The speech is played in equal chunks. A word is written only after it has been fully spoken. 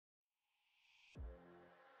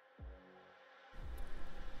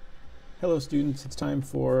Hello students, it's time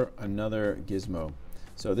for another gizmo.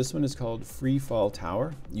 So this one is called Free Fall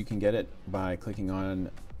Tower. You can get it by clicking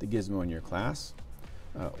on the gizmo in your class,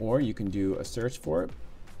 or you can do a search for it,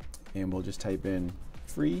 and we'll just type in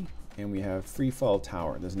free, and we have Free Fall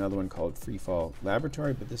Tower. There's another one called Free Fall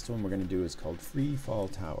Laboratory, but this one we're going to do is called Free Fall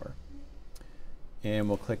Tower. And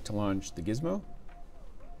we'll click to launch the gizmo.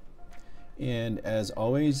 And as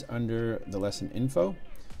always, under the lesson info,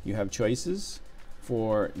 you have choices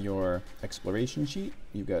for your exploration sheet.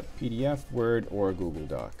 You've got PDF, Word, or Google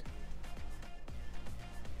Doc.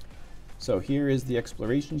 So here is the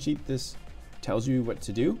exploration sheet. This tells you what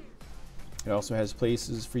to do. It also has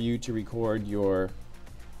places for you to record your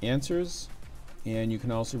answers, and you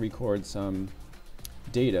can also record some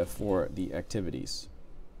data for the activities.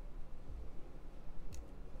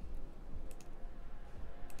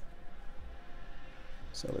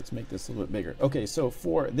 So let's make this a little bit bigger. Okay, so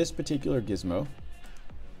for this particular gizmo,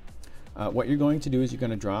 what you're going to do is you're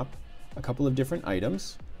going to drop a couple of different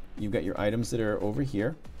items. You've got your items that are over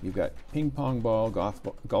here. You've got ping pong ball,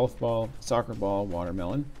 golf ball, soccer ball,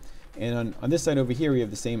 watermelon. And on this side over here, we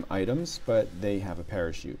have the same items, but they have a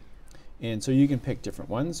parachute. And so you can pick different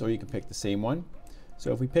ones, or you can pick the same one.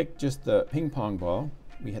 So if we pick just the ping pong ball,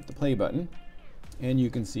 we hit the play button, and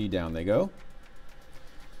you can see down they go.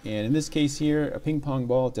 And in this case here, a ping pong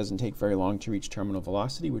ball, it doesn't take very long to reach terminal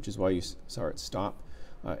velocity, which is why you saw it stop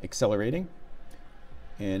accelerating.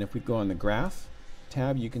 And if we go on the graph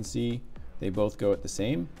tab, you can see they both go at the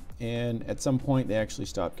same, and at some point they actually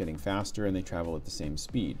stop getting faster and they travel at the same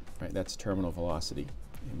speed. Right? That's terminal velocity,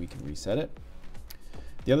 and we can reset it.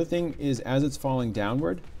 The other thing is, as it's falling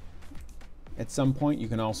downward, at some point you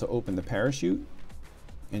can also open the parachute,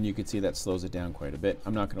 and you can see that slows it down quite a bit.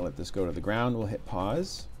 I'm not going to let this go to the ground. We'll hit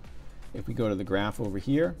pause. If we go to the graph over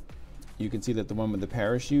here, you can see that the one with the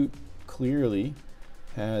parachute clearly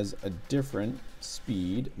has a different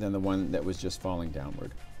speed than the one that was just falling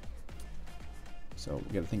downward. So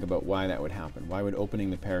we got to think about why that would happen. Why would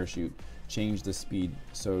opening the parachute change the speed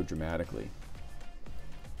so dramatically?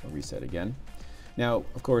 I'll reset again. Now,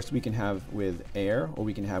 of course, we can have with air, or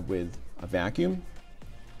we can have with a vacuum.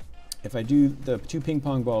 If I do the two ping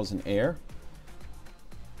pong balls in air,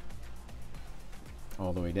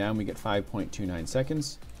 all the way down, we get 5.29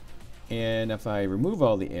 seconds. And if I remove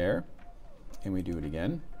all the air, and we do it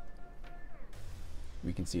again,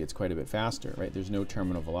 we can see it's quite a bit faster, right? There's no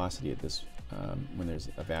terminal velocity at this, when there's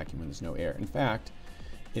a vacuum, when there's no air. In fact,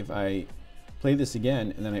 if I play this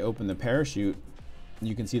again, and then I open the parachute,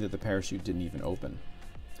 you can see that the parachute didn't even open.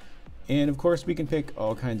 And of course, we can pick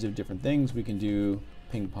all kinds of different things. We can do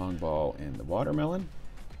ping pong ball and the watermelon,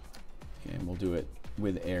 and we'll do it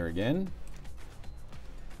with air again.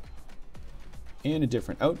 And a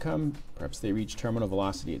different outcome, perhaps they reach terminal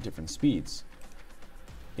velocity at different speeds.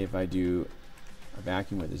 If I do a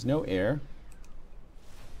vacuum where there's no air,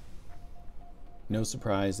 no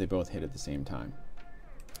surprise, they both hit at the same time.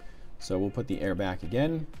 So we'll put the air back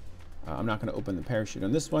again. I'm not going to open the parachute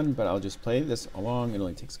on this one, but I'll just play this along. It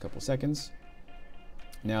only takes a couple seconds.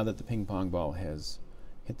 Now that the ping pong ball has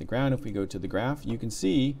hit the ground, if we go to the graph, you can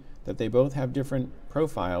see that they both have different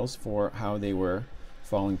profiles for how they were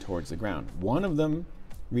falling towards the ground. One of them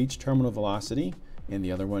reached terminal velocity and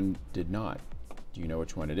the other one did not. Do you know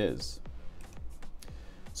which one it is?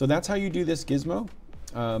 So that's how you do this gizmo.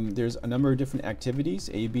 There's a number of different activities,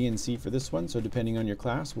 A, B, and C for this one. So depending on your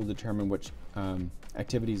class, we'll determine which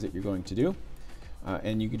activities that you're going to do.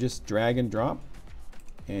 And you can just drag and drop,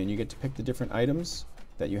 and you get to pick the different items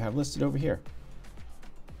that you have listed over here.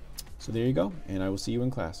 So there you go, and I will see you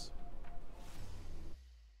in class.